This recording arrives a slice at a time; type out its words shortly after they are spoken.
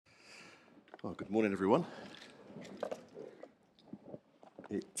Well, good morning, everyone.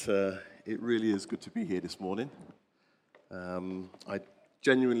 It really is good to be here this morning. I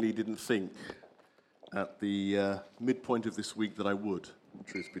genuinely didn't think at the midpoint of this week that I would,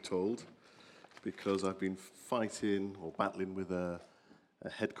 truth be told, because I've been fighting or battling with a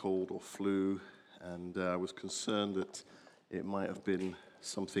head cold or flu, and I was concerned that it might have been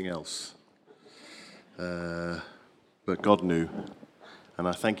something else. But God knew. And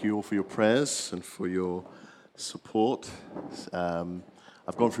I thank you all for your prayers and for your support.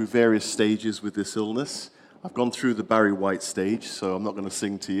 I've gone through various stages with this illness. I've gone through the Barry White stage, so I'm not going to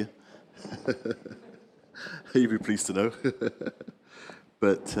sing to you. You'll be pleased to know.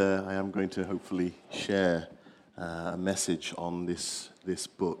 But I am going to hopefully share a message on this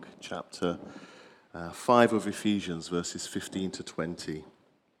book, chapter 5 of Ephesians, verses 15 to 20.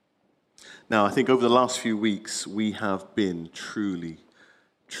 Now, I think over the last few weeks, we have been truly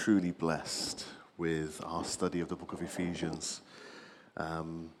blessed with our study of the book of Ephesians.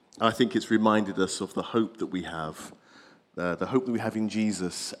 I think it's reminded us of the hope that we have, the hope that we have in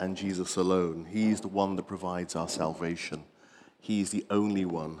Jesus and Jesus alone. He's the one that provides our salvation. He's the only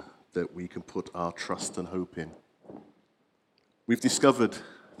one that we can put our trust and hope in. We've discovered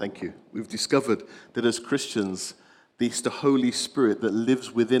that as Christians, it's the Holy Spirit that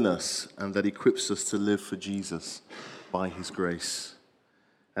lives within us and that equips us to live for Jesus by His grace.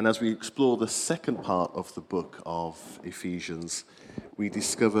 And as we explore the second part of the book of Ephesians, we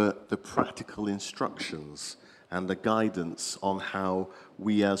discover the practical instructions and the guidance on how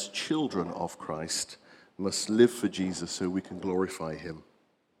we as children of Christ must live for Jesus so we can glorify Him.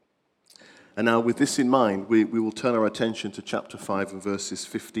 And now with this in mind, we will turn our attention to chapter 5 and verses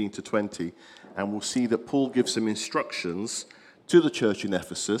 15 to 20, and we'll see that Paul gives some instructions to the church in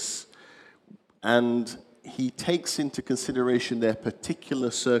Ephesus, and he takes into consideration their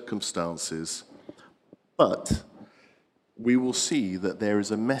particular circumstances, but we will see that there is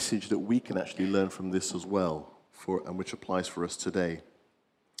a message that we can actually learn from this as well, and which applies for us today.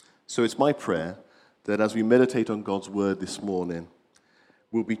 So it's my prayer that as we meditate on God's word this morning,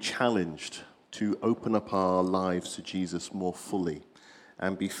 we'll be challenged to open up our lives to Jesus more fully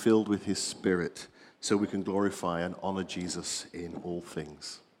and be filled with His Spirit so we can glorify and honor Jesus in all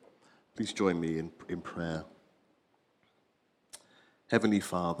things. Please join me in prayer. Heavenly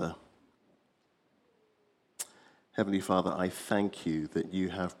Father, I thank you that you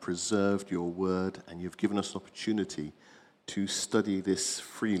have preserved your word and you've given us an opportunity to study this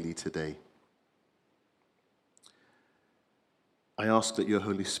freely today. I ask that your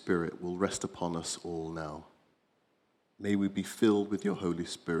Holy Spirit will rest upon us all now. May we be filled with your Holy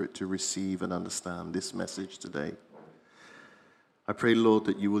Spirit to receive and understand this message today. I pray, Lord,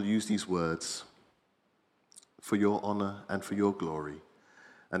 that you will use these words for your honor and for your glory,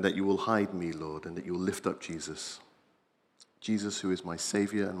 and that you will hide me, Lord, and that you will lift up Jesus. Jesus, who is my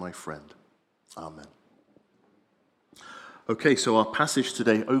Savior and my friend. Amen. Okay, so our passage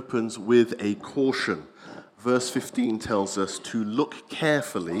today opens with a caution. Verse 15 tells us to look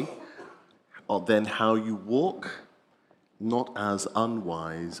carefully on then how you walk, not as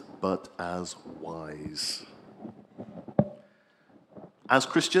unwise, but as wise. As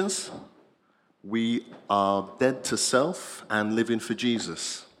Christians, we are dead to self and living for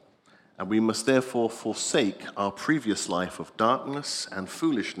Jesus. And we must therefore forsake our previous life of darkness and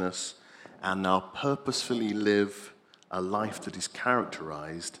foolishness and now purposefully live a life that is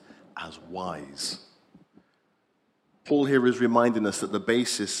characterized as wise. Paul here is reminding us that the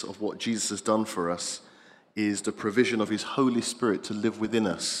basis of what Jesus has done for us is the provision of His Holy Spirit to live within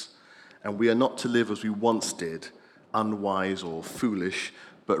us. And we are not to live as we once did, unwise or foolish,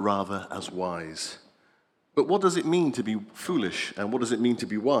 but rather as wise. But what does it mean to be foolish, and what does it mean to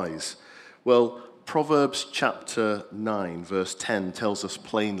be wise? Well, Proverbs chapter 9, verse 10 tells us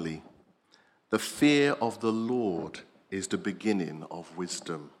plainly, "The fear of the Lord is the beginning of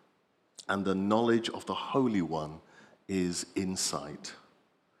wisdom, and the knowledge of the Holy One is insight."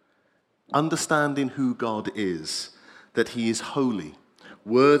 Understanding who God is, that He is holy,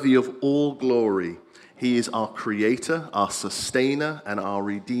 worthy of all glory. He is our creator, our sustainer, and our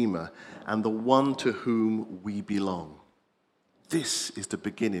redeemer, and the one to whom we belong. This is the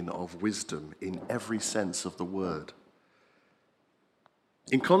beginning of wisdom in every sense of the word.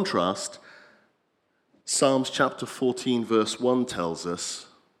 In contrast, Psalms chapter 14, verse 1 tells us,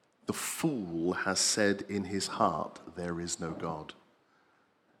 "The fool has said in his heart, there is no God."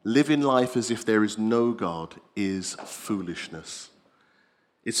 Living life as if there is no God is foolishness.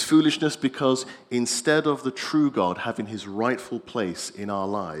 It's foolishness because instead of the true God having His rightful place in our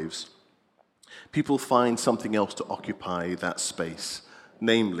lives, people find something else to occupy that space.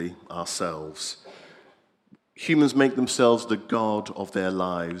 namely ourselves. Humans make themselves the God of their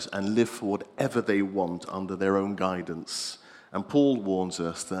lives and live for whatever they want under their own guidance. And Paul warns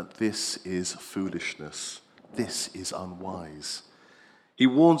us that this is foolishness. This is unwise. He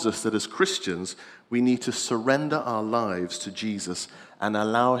warns us that as Christians, we need to surrender our lives to Jesus and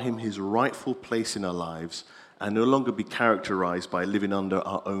allow him his rightful place in our lives and no longer be characterized by living under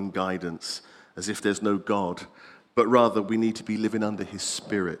our own guidance as if there's no God, but rather we need to be living under his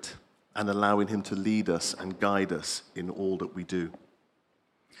Spirit and allowing him to lead us and guide us in all that we do.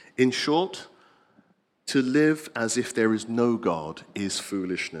 In short, to live as if there is no God is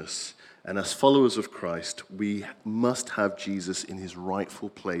foolishness. And as followers of Christ, we must have Jesus in his rightful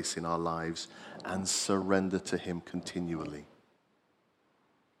place in our lives and surrender to him continually.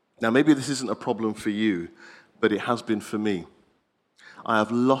 Now, maybe this isn't a problem for you, but it has been for me. I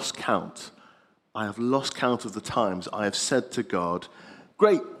have lost count. I have lost count of the times I have said to God,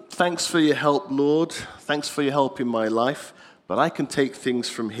 "Great, thanks for your help, Lord. Thanks for your help in my life, but I can take things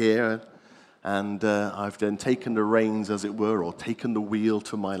from here." And I've then taken the reins, as it were, or taken the wheel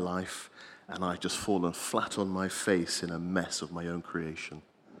to my life, and I've just fallen flat on my face in a mess of my own creation.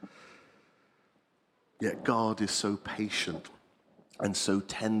 Yet God is so patient and so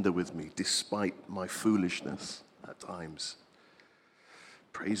tender with me, despite my foolishness at times.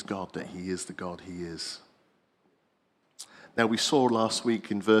 Praise God that he is the God he is. Now, we saw last week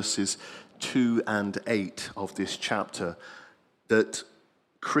in verses 2 and 8 of this chapter that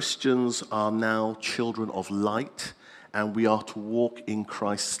Christians are now children of light, and we are to walk in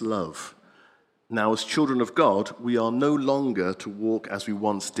Christ's love. Now, as children of God, we are no longer to walk as we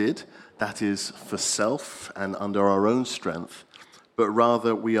once did, that is, for self and under our own strength, but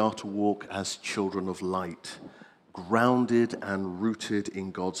rather we are to walk as children of light, grounded and rooted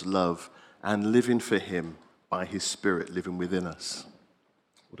in God's love and living for him by his Spirit living within us.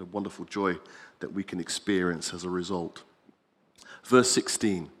 What a wonderful joy that we can experience as a result. Verse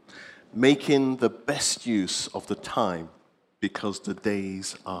 16, making the best use of the time because the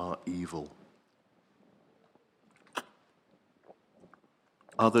days are evil.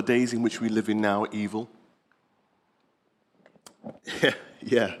 Are the days in which we live in now evil?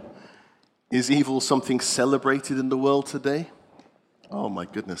 Yeah. Is evil something celebrated in the world today? Oh my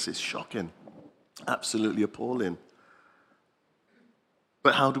goodness, it's shocking. Absolutely appalling.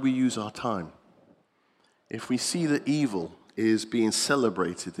 But how do we use our time? If we see that evil is being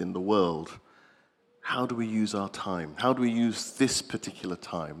celebrated in the world, how do we use our time? How do we use this particular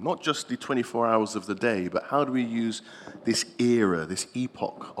time? Not just the 24 hours of the day, but how do we use this era, this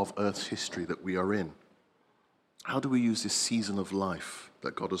epoch of Earth's history that we are in? How do we use this season of life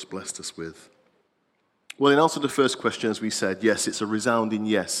that God has blessed us with? Well, in answer to the first question, as we said, yes, it's a resounding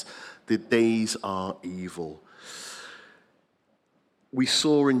yes. The days are evil. We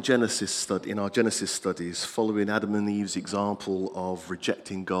saw in our Genesis studies, following Adam and Eve's example of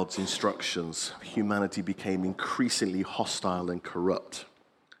rejecting God's instructions, humanity became increasingly hostile and corrupt.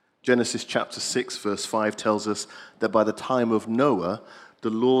 Genesis chapter 6, verse 5 tells us that by the time of Noah, the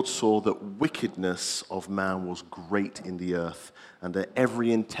Lord saw that wickedness of man was great in the earth, and that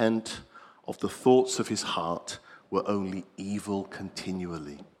every intent of the thoughts of his heart were only evil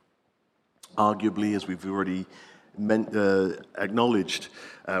continually. Arguably, as we've already acknowledged,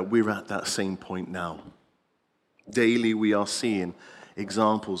 we're at that same point now. Daily we are seeing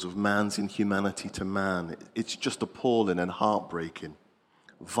examples of man's inhumanity to man. It's just appalling and heartbreaking.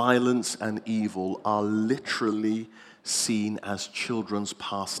 Violence and evil are literally seen as children's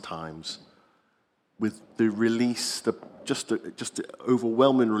pastimes, with the release, just the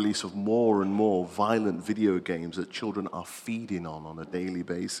overwhelming release of more and more violent video games that children are feeding on a daily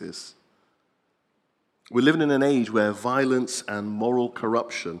basis. We're living in an age where violence and moral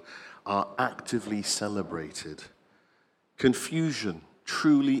corruption are actively celebrated. Confusion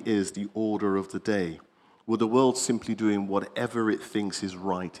truly is the order of the day, with the world simply doing whatever it thinks is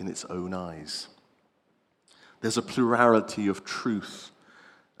right in its own eyes. There's a plurality of truth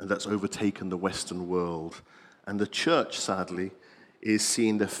that's overtaken the Western world, and the church, sadly, is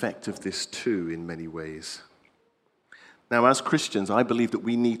seeing the effect of this too in many ways. Now, as Christians, I believe that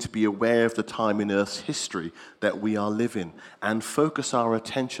we need to be aware of the time in Earth's history that we are living and focus our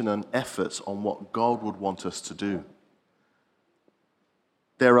attention and efforts on what God would want us to do.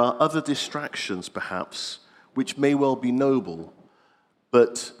 There are other distractions, perhaps, which may well be noble,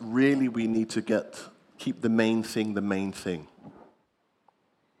 but really we need to keep the main thing the main thing.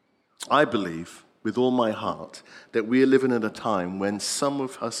 I believe with all my heart that we are living at a time when some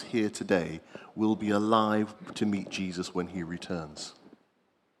of us here today will be alive to meet Jesus when he returns.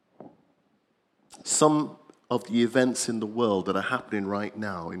 Some of the events in the world that are happening right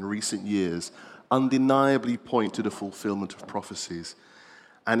now in recent years undeniably point to the fulfillment of prophecies.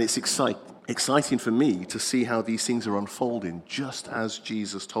 And it's exciting for me to see how these things are unfolding just as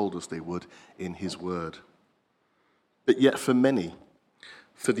Jesus told us they would in his word. But yet for many,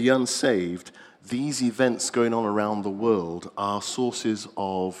 for the unsaved, these events going on around the world are sources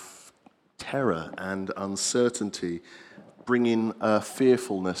of terror and uncertainty, bringing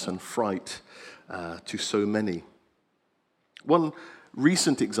fearfulness and fright to so many. One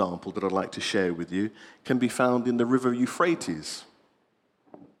recent example that I'd like to share with you can be found in the river Euphrates.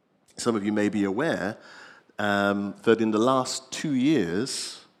 Some of you may be aware that in the last 2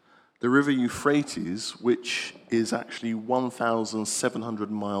 years, the river Euphrates, which is actually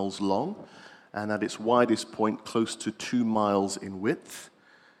 1,700 miles long and at its widest point close to 2 miles in width,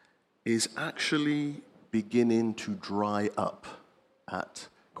 is actually beginning to dry up at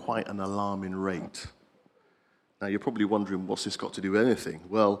quite an alarming rate. Now, you're probably wondering, what's this got to do with anything?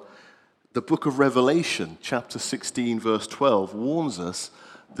 Well, the book of Revelation, chapter 16, verse 12, warns us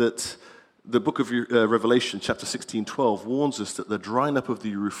that the book of Revelation, chapter 16:12, warns us that the drying up of the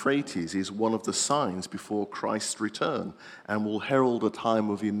Euphrates is one of the signs before Christ's return and will herald a time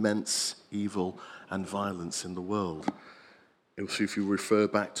of immense evil and violence in the world. So if you refer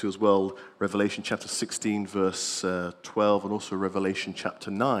back to as well Revelation chapter 16, verse 12, and also Revelation chapter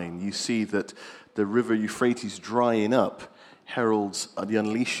 9, you see that the river Euphrates drying up heralds the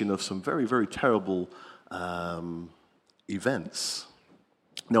unleashing of some very, very terrible events.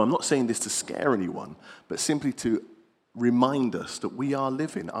 Now, I'm not saying this to scare anyone, but simply to remind us that we are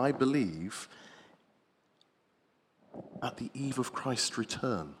living, I believe, at the eve of Christ's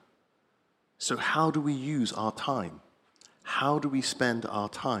return. So how do we use our time? How do we spend our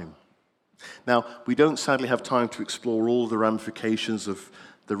time? Now, we don't sadly have time to explore all the ramifications of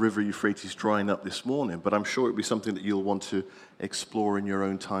the river Euphrates drying up this morning, but I'm sure it'll be something that you'll want to explore in your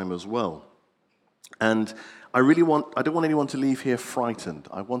own time as well. And I don't want anyone to leave here frightened.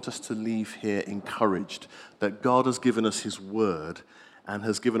 I want us to leave here encouraged that God has given us his word and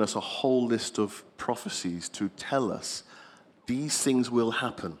has given us a whole list of prophecies to tell us these things will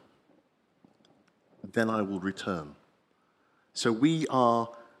happen. Then I will return. So we are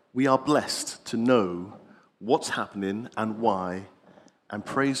blessed to know what's happening and why, and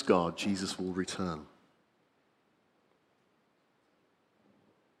praise God, Jesus will return.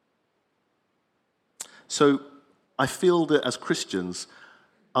 So I feel that as Christians,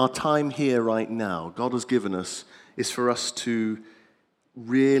 our time here right now, God has given us, is for us to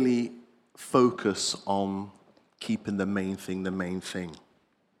really focus on keeping the main thing.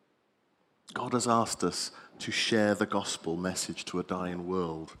 God has asked us to share the gospel message to a dying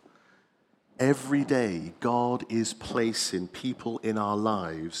world. Every day, God is placing people in our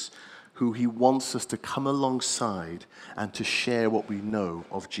lives who he wants us to come alongside and to share what we know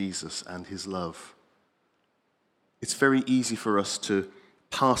of Jesus and his love. It's very easy for us to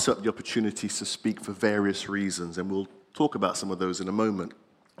pass up the opportunities to speak for various reasons, and we'll talk about some of those in a moment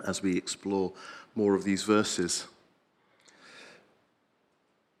as we explore more of these verses.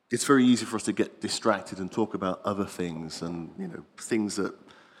 It's very easy for us to get distracted and talk about other things and, things that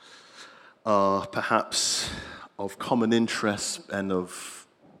are perhaps of common interest and of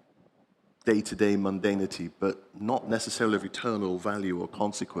day-to-day mundanity, but not necessarily of eternal value or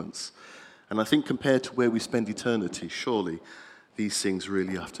consequence. And I think compared to where we spend eternity, surely these things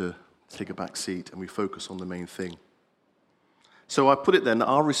really have to take a back seat and we focus on the main thing. So I put it then,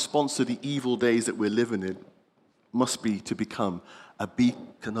 our response to the evil days that we're living in must be to become a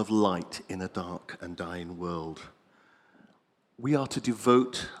beacon of light in a dark and dying world. We are to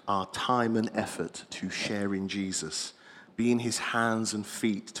devote our time and effort to sharing Jesus, being his hands and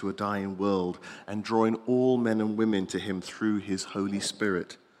feet to a dying world, and drawing all men and women to him through his Holy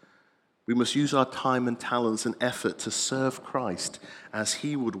Spirit. We must use our time and talents and effort to serve Christ as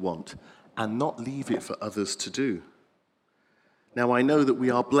he would want, and not leave it for others to do. Now, I know that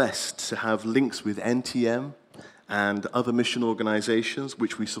we are blessed to have links with NTM and other mission organizations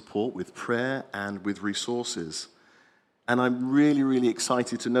which we support with prayer and with resources. And I'm really, really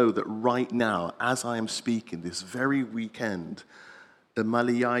excited to know that right now, as I am speaking this very weekend, the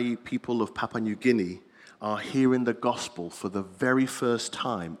Malayai people of Papua New Guinea are hearing the gospel for the very first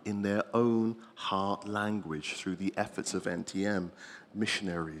time in their own heart language through the efforts of NTM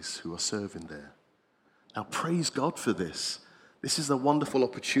missionaries who are serving there. Now, praise God for this. This is a wonderful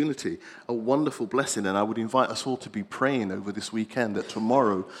opportunity, a wonderful blessing, and I would invite us all to be praying over this weekend that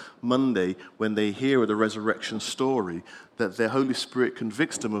tomorrow, Monday, when they hear the resurrection story, that their Holy Spirit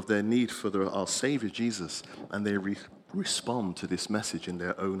convicts them of their need for our Savior Jesus, and they respond to this message in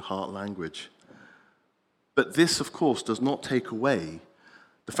their own heart language. But this, of course, does not take away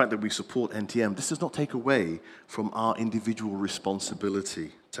the fact that we support NTM. This does not take away from our individual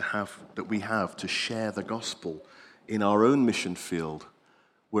responsibility that we have to share the gospel in our own mission field,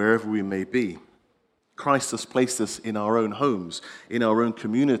 wherever we may be. Christ has placed us in our own homes, in our own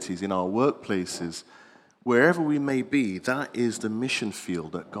communities, in our workplaces. Wherever we may be, that is the mission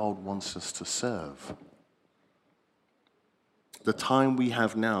field that God wants us to serve. The time we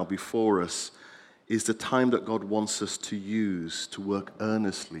have now before us is the time that God wants us to use to work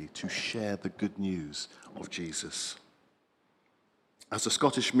earnestly to share the good news of Jesus. As the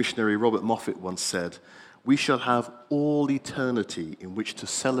Scottish missionary Robert Moffat once said, we shall have all eternity in which to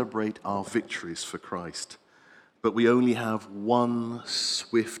celebrate our victories for Christ, but we only have one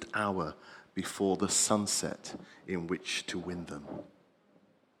swift hour before the sunset in which to win them.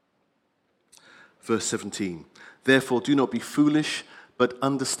 Verse 17, therefore do not be foolish, but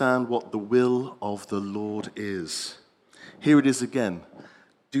understand what the will of the Lord is. Here it is again.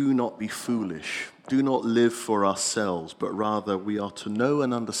 Do not be foolish. Do not live for ourselves, but rather we are to know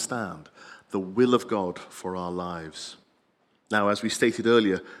and understand the will of God for our lives. Now, as we stated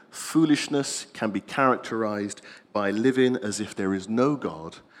earlier, foolishness can be characterized by living as if there is no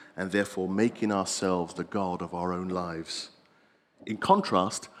God and therefore making ourselves the God of our own lives. In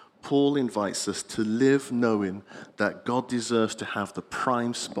contrast, Paul invites us to live knowing that God deserves to have the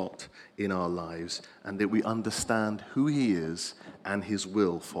prime spot in our lives and that we understand who he is and his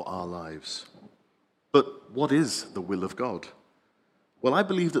will for our lives. But what is the will of God? Well, I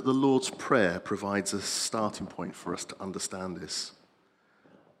believe that the Lord's Prayer provides a starting point for us to understand this.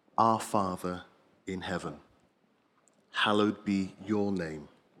 Our Father in heaven, hallowed be your name.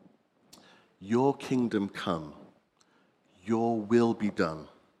 Your kingdom come, your will be done,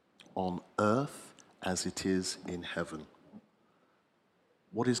 on earth as it is in heaven.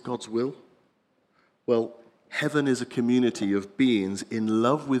 What is God's will? Well, heaven is a community of beings in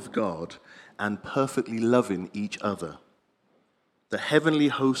love with God and perfectly loving each other. The heavenly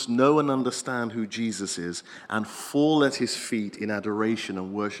hosts know and understand who Jesus is and fall at his feet in adoration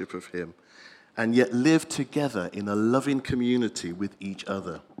and worship of him, and yet live together in a loving community with each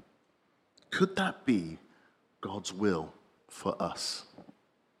other. Could that be God's will for us?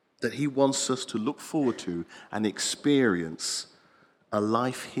 That he wants us to look forward to and experience a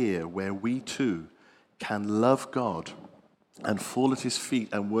life here where we too can love God and fall at his feet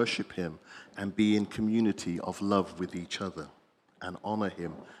and worship him and be in community of love with each other and honor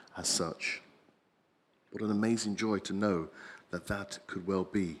him as such. What an amazing joy to know that that could well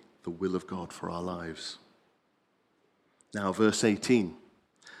be the will of God for our lives. Now, verse 18,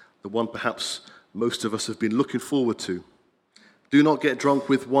 the one perhaps most of us have been looking forward to. Do not get drunk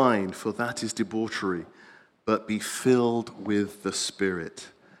with wine, for that is debauchery, but be filled with the Spirit.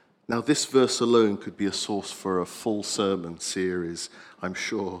 Now, this verse alone could be a source for a full sermon series, I'm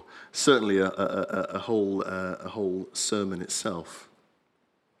sure. Certainly a whole sermon itself.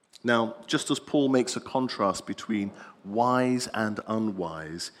 Now, just as Paul makes a contrast between wise and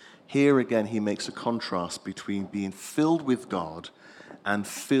unwise, here again he makes a contrast between being filled with God and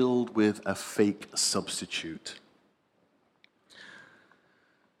filled with a fake substitute.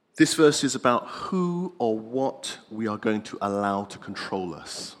 This verse is about who or what we are going to allow to control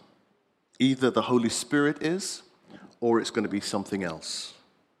us. Either the Holy Spirit is, or it's going to be something else.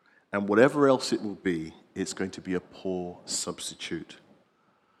 And whatever else it will be, it's going to be a poor substitute.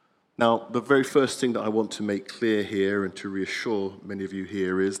 Now, the very first thing that I want to make clear here and to reassure many of you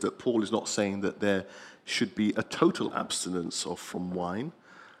here is that Paul is not saying that there should be a total abstinence from wine.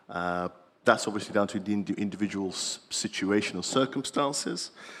 That's obviously down to the individual situation or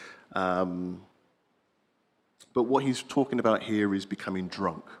circumstances. But what he's talking about here is becoming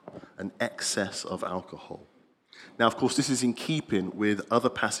drunk, an excess of alcohol. Now, of course, this is in keeping with other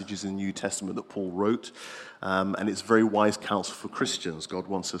passages in the New Testament that Paul wrote, and it's very wise counsel for Christians. God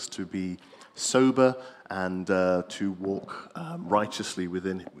wants us to be sober and to walk righteously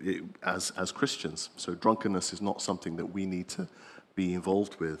within as Christians. So drunkenness is not something that we need to be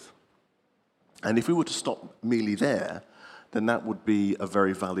involved with. And if we were to stop merely there, then that would be a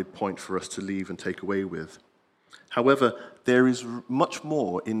very valid point for us to leave and take away with. However, there is much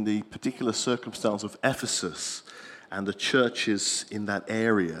more in the particular circumstance of Ephesus and the churches in that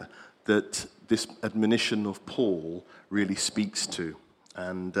area that this admonition of Paul really speaks to,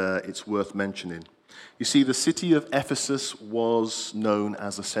 and it's worth mentioning. You see, the city of Ephesus was known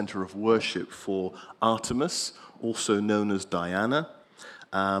as a center of worship for Artemis, also known as Diana,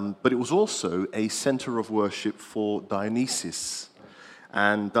 but it was also a center of worship for Dionysus.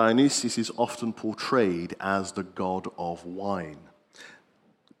 And Dionysus is often portrayed as the god of wine.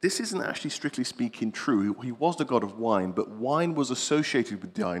 this isn't actually strictly speaking true. He was the god of wine, but wine was associated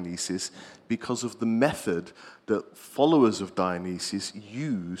with Dionysus because of the method that followers of Dionysus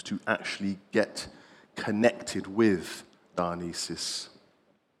used to actually get connected with Dionysus.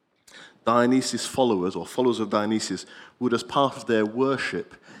 Dionysus followers, or followers of Dionysus, would, as part of their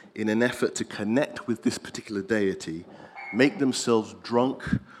worship, in an effort to connect with this particular deity, make themselves drunk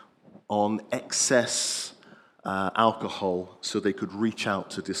on excess alcohol so they could reach out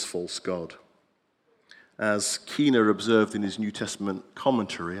to this false god. As Keener observed in his New Testament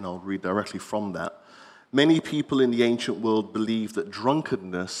commentary, and I'll read directly from that, many people in the ancient world believed that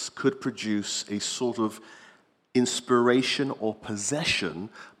drunkenness could produce a sort of inspiration or possession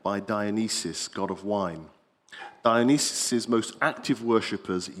by Dionysus, god of wine. Dionysus' most active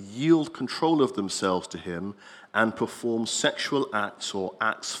worshippers yield control of themselves to him and perform sexual acts or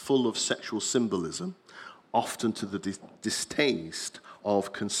acts full of sexual symbolism, often to the distaste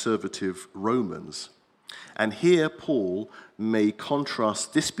of conservative Romans. And here Paul may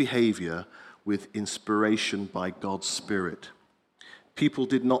contrast this behavior with inspiration by God's Spirit. People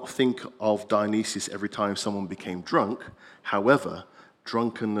did not think of Dionysus every time someone became drunk. However,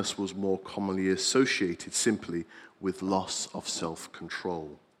 drunkenness was more commonly associated simply with loss of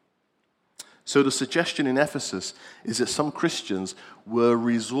self-control. So the suggestion in Ephesus is that some Christians were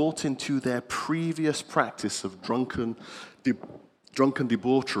resorting to their previous practice of drunken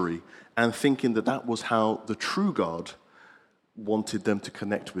debauchery and thinking that that was how the true God wanted them to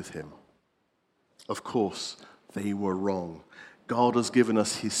connect with him. Of course, they were wrong. God has given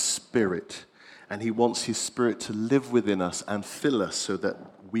us his Spirit, and he wants his Spirit to live within us and fill us so that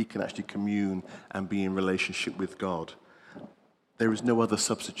we can actually commune and be in relationship with God. There is no other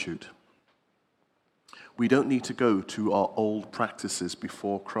substitute. We don't need to go to our old practices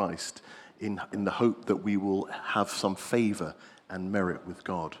before Christ in the hope that we will have some favor and merit with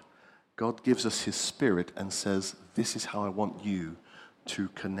God. God gives us his Spirit and says, this is how I want you to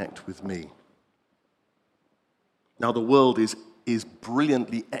connect with me. Now, the world is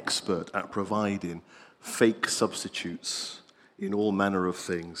brilliantly expert at providing fake substitutes in all manner of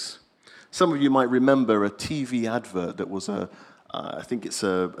things. Some of you might remember a TV advert that was I think it's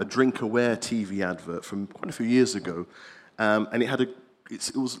a drink-aware TV advert from quite a few years ago, and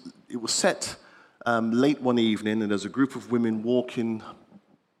it was set late one evening, and there's a group of women walking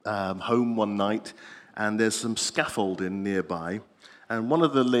home one night, and there's some scaffolding nearby, and one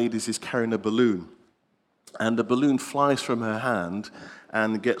of the ladies is carrying a balloon, and the balloon flies from her hand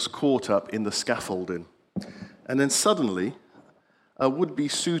and gets caught up in the scaffolding, and then suddenly a would-be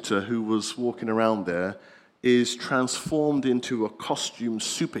suitor who was walking around there is transformed into a costume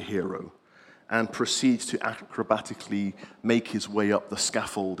superhero and proceeds to acrobatically make his way up the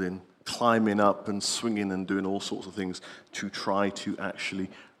scaffolding, climbing up and swinging and doing all sorts of things to try to actually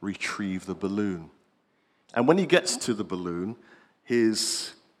retrieve the balloon. And when he gets to the balloon,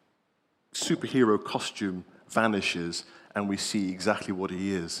 his superhero costume vanishes and we see exactly what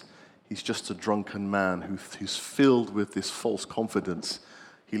he is. He's just a drunken man who's filled with this false confidence.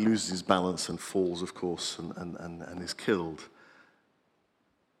 He loses his balance and falls, of course, and is killed.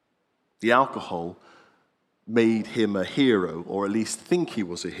 The alcohol made him a hero, or at least think he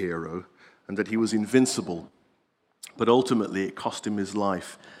was a hero, and that he was invincible. But ultimately, it cost him his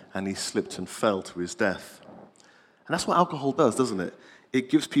life, and he slipped and fell to his death. And that's what alcohol does, doesn't it? It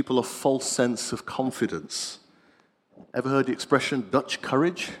gives people a false sense of confidence. Ever heard the expression Dutch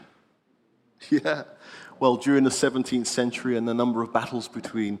courage? Yeah. Well, during the 17th century and a number of battles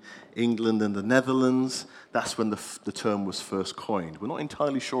between England and the Netherlands, that's when the term was first coined. We're not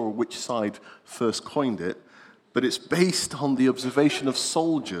entirely sure which side first coined it, but it's based on the observation of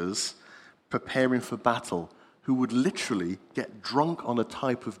soldiers preparing for battle who would literally get drunk on a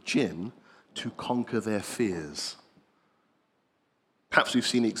type of gin to conquer their fears. Perhaps we've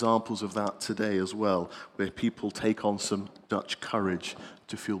seen examples of that today as well, where people take on some Dutch courage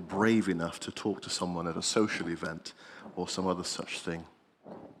to feel brave enough to talk to someone at a social event or some other such thing.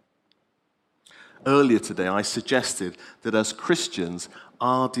 Earlier today, I suggested that as Christians,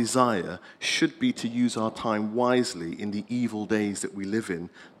 our desire should be to use our time wisely in the evil days that we live in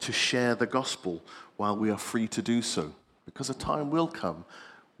to share the gospel while we are free to do so. Because a time will come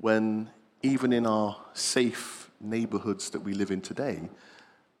when, even in our safe neighborhoods that we live in today,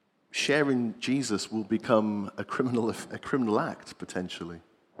 sharing Jesus will become a criminal act, potentially,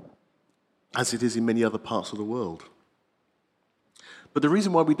 as it is in many other parts of the world. But the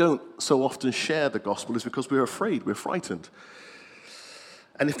reason why we don't so often share the gospel is because we're afraid, we're frightened.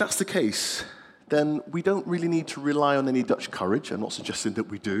 And if that's the case, then we don't really need to rely on any Dutch courage. I'm not suggesting that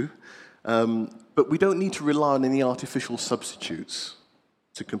we do. But we don't need to rely on any artificial substitutes.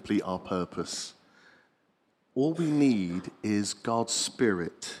 to complete our purpose. All we need is God's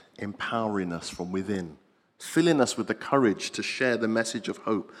Spirit empowering us from within, filling us with the courage to share the message of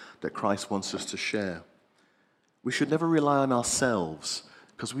hope that Christ wants us to share. We should never rely on ourselves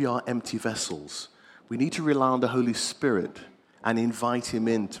because we are empty vessels. We need to rely on the Holy Spirit and invite him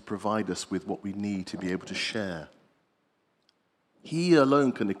in to provide us with what we need to be able to share. He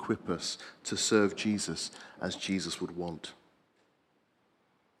alone can equip us to serve Jesus as Jesus would want.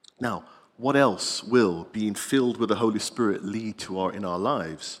 Now, what else will being filled with the Holy Spirit lead to in our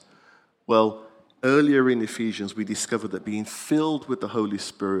lives? Well, earlier in Ephesians, we discovered that being filled with the Holy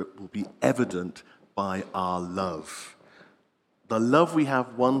Spirit will be evident by our love. The love we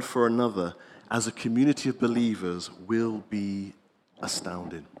have one for another as a community of believers will be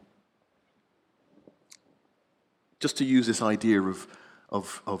astounding. Just to use this idea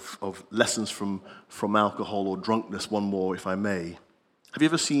of lessons from alcohol or drunkenness, one more, if I may. Have you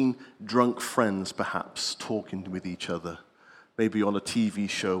ever seen drunk friends, perhaps, talking with each other? Maybe on a TV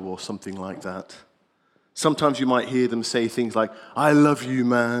show or something like that. Sometimes you might hear them say things like, "I love you,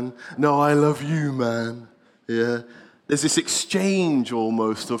 man. No, I love you, man." Yeah. There's this exchange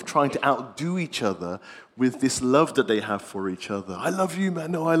almost of trying to outdo each other with this love that they have for each other. "I love you,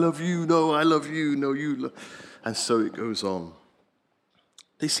 man. No, I love you. No, I love you. No, you." And so it goes on.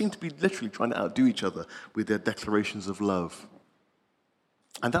 They seem to be literally trying to outdo each other with their declarations of love.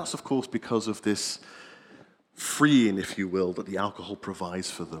 And that's, of course, because of this freeing, if you will, that the alcohol provides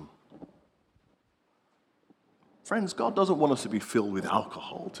for them. Friends, God doesn't want us to be filled with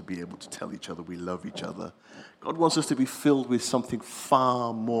alcohol to be able to tell each other we love each other. God wants us to be filled with something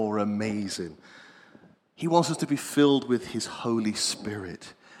far more amazing. He wants us to be filled with his Holy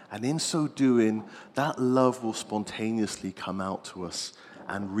Spirit. And in so doing, that love will spontaneously come out to us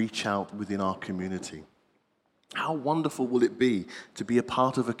and reach out within our community. How wonderful will it be to be a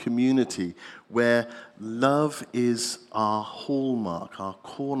part of a community where love is our hallmark, our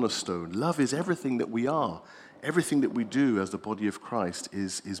cornerstone. Love is everything that we are. Everything that we do as the body of Christ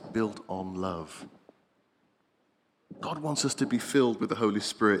is built on love. God wants us to be filled with the Holy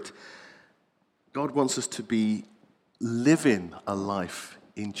Spirit. God wants us to be living a life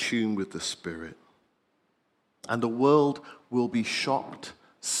in tune with the Spirit. And the world will be shocked,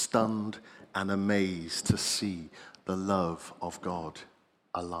 stunned, and amazed to see the love of God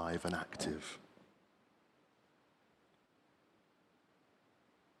alive and active.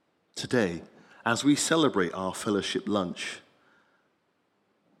 Today, as we celebrate our fellowship lunch,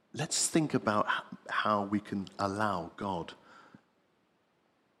 let's think about how we can allow God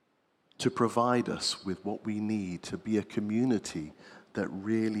to provide us with what we need to be a community that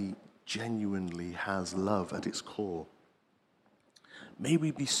really genuinely has love at its core. May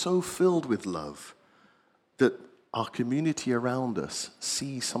we be so filled with love that our community around us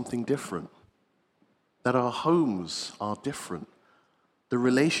sees something different, that our homes are different, the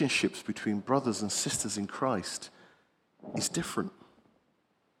relationships between brothers and sisters in Christ is different.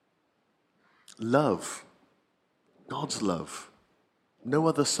 Love, God's love, no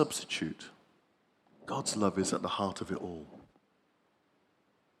other substitute. God's love is at the heart of it all.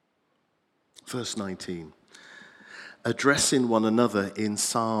 Verse 19. Addressing one another in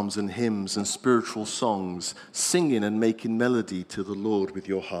psalms and hymns and spiritual songs, singing and making melody to the Lord with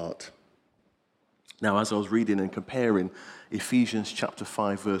your heart. Now, as I was reading and comparing Ephesians chapter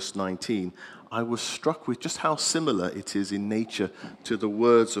 5, verse 19, I was struck with just how similar it is in nature to the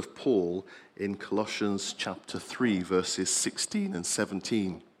words of Paul in Colossians chapter 3, verses 16 and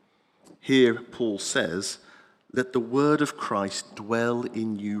 17. Here, Paul says, "Let the word of Christ dwell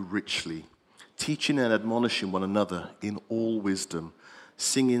in you richly, teaching and admonishing one another in all wisdom,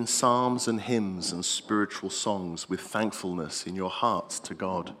 singing psalms and hymns and spiritual songs with thankfulness in your hearts to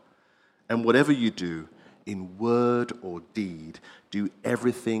God. And whatever you do, in word or deed, do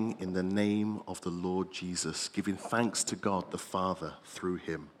everything in the name of the Lord Jesus, giving thanks to God the Father through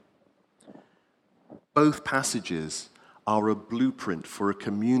him." Both passages are a blueprint for a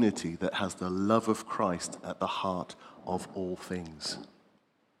community that has the love of Christ at the heart of all things.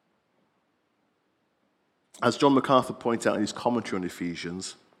 As John MacArthur points out in his commentary on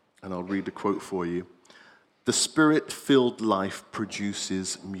Ephesians, and I'll read the quote for you, "The Spirit-filled life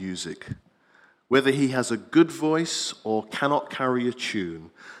produces music. Whether he has a good voice or cannot carry a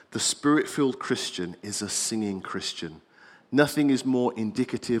tune, the Spirit-filled Christian is a singing Christian. Nothing is more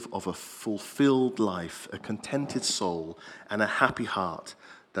indicative of a fulfilled life, a contented soul, and a happy heart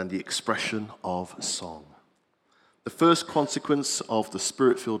than the expression of song." The first consequence of the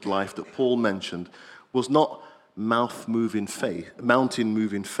Spirit-filled life that Paul mentioned was not mountain-moving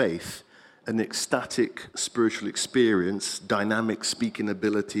faith, an ecstatic spiritual experience, dynamic speaking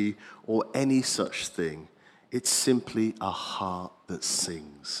ability, or any such thing. It's simply a heart that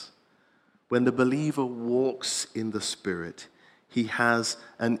sings. When the believer walks in the Spirit, he has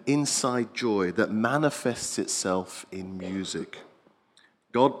an inside joy that manifests itself in music.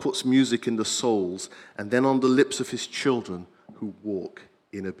 God puts music in the souls and then on the lips of his children who walk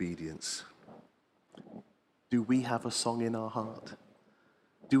in obedience. Do we have a song in our heart?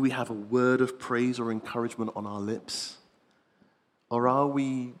 Do we have a word of praise or encouragement on our lips? Or are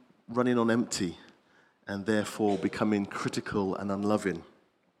we running on empty and therefore becoming critical and unloving,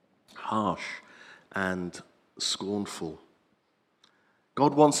 harsh and scornful?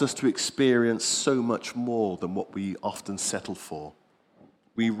 God wants us to experience so much more than what we often settle for.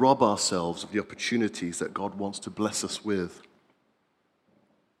 We rob ourselves of the opportunities that God wants to bless us with.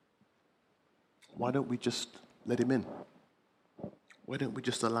 Why don't we just let him in? Why don't we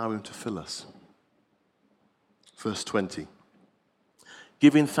just allow him to fill us? Verse 20.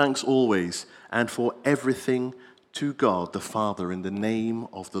 Giving thanks always and for everything to God the Father in the name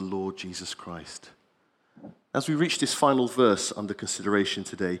of the Lord Jesus Christ. As we reach this final verse under consideration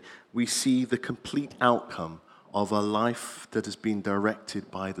today, we see the complete outcome of a life that has been directed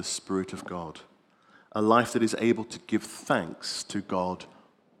by the Spirit of God. A life that is able to give thanks to God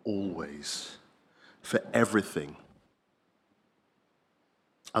always, for everything.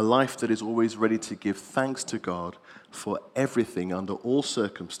 A life that is always ready to give thanks to God for everything under all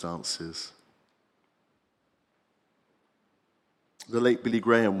circumstances. The late Billy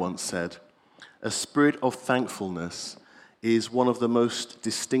Graham once said, "A spirit of thankfulness is one of the most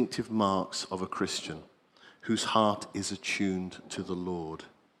distinctive marks of a Christian whose heart is attuned to the Lord."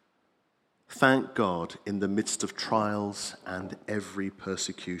 Thank God in the midst of trials and every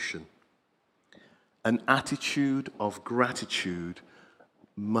persecution. An attitude of gratitude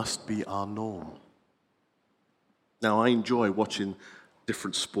must be our norm. Now, I enjoy watching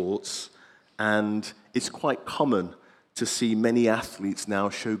different sports, and it's quite common to see many athletes now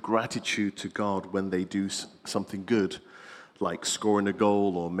show gratitude to God when they do something good, like scoring a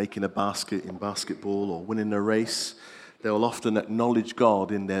goal or making a basket in basketball or winning a race. They will often acknowledge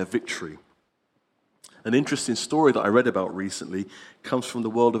God in their victory. An interesting story that I read about recently comes from the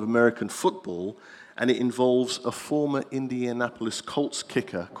world of American football, and it involves a former Indianapolis Colts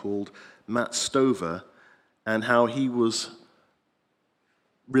kicker called Matt Stover, and how he was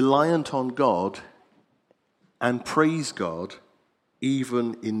reliant on God and praised God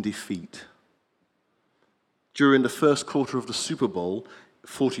even in defeat. During the first quarter of the Super Bowl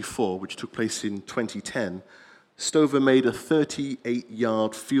 44, which took place in 2010, Stover made a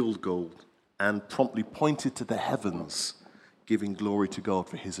 38-yard field goal and promptly pointed to the heavens, giving glory to God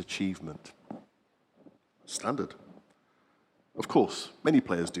for his achievement. Standard. Of course, many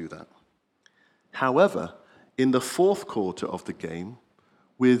players do that. However, in the fourth quarter of the game,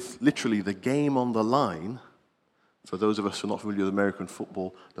 with literally the game on the line, for those of us who are not familiar with American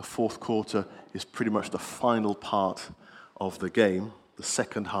football, the fourth quarter is pretty much the final part of the game, the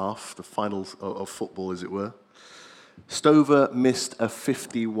second half, the finals of football, as it were. Stover missed a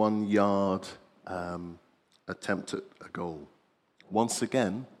 51-yard attempt at a goal. Once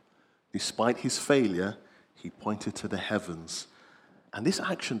again, despite his failure, he pointed to the heavens. And this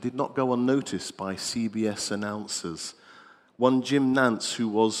action did not go unnoticed by CBS announcers. One Jim Nantz, who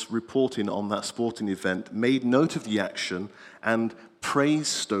was reporting on that sporting event, made note of the action and praised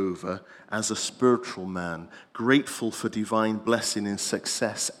Stover as a spiritual man, grateful for divine blessing in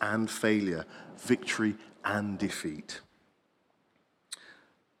success and failure, victory and defeat.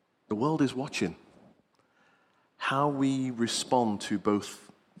 The world is watching. How we respond to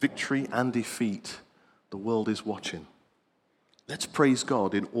both victory and defeat, the world is watching. Let's praise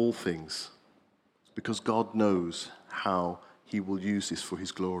God in all things, because God knows how he will use this for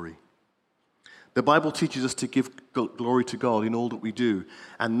his glory. The Bible teaches us to give glory to God in all that we do,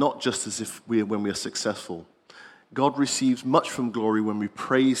 and not just as if when we are successful. God receives much from glory when we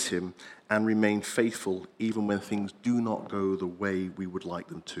praise him and remain faithful, even when things do not go the way we would like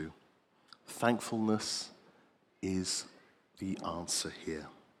them to. Thankfulness is the answer here.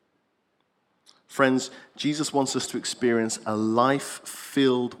 Friends, Jesus wants us to experience a life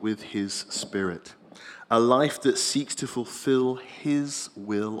filled with his Spirit. A life that seeks to fulfill his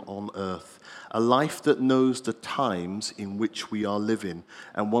will on earth. A life that knows the times in which we are living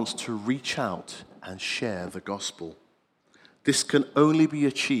and wants to reach out and share the gospel. This can only be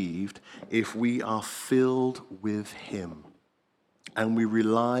achieved if we are filled with him and we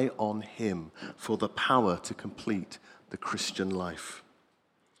rely on him for the power to complete the Christian life.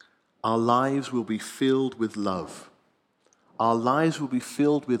 Our lives will be filled with love. Our lives will be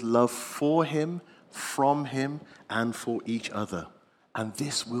filled with love for him, from him, and for each other. And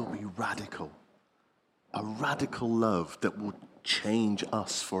this will be radical. A radical love that will change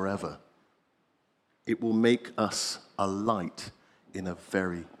us forever. It will make us a light in a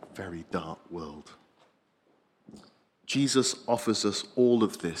very, very dark world. Jesus offers us all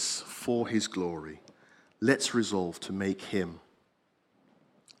of this for his glory. Let's resolve to make him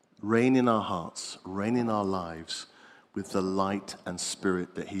reign in our hearts, reign in our lives with the light and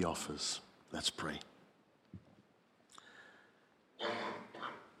spirit that he offers. Let's pray.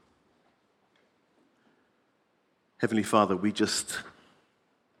 Heavenly Father,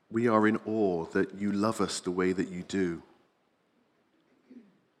 we are in awe that you love us the way that you do.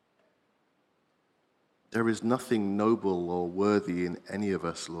 There is nothing noble or worthy in any of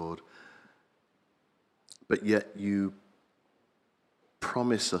us, Lord, but yet you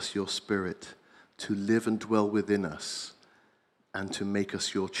promise us your Spirit to live and dwell within us and to make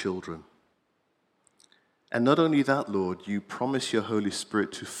us your children. And not only that, Lord, you promise your Holy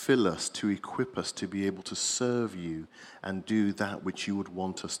Spirit to fill us, to equip us to be able to serve you and do that which you would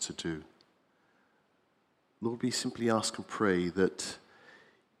want us to do. Lord, we simply ask and pray that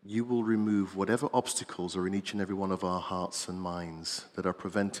you will remove whatever obstacles are in each and every one of our hearts and minds that are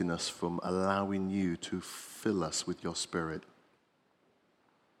preventing us from allowing you to fill us with your Spirit.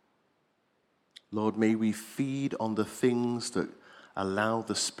 Lord, may we feed on the things that allow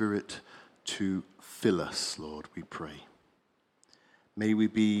the Spirit to fill us, Lord, we pray. May we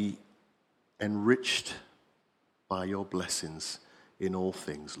be enriched by your blessings in all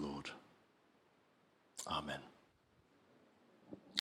things, Lord. Amen.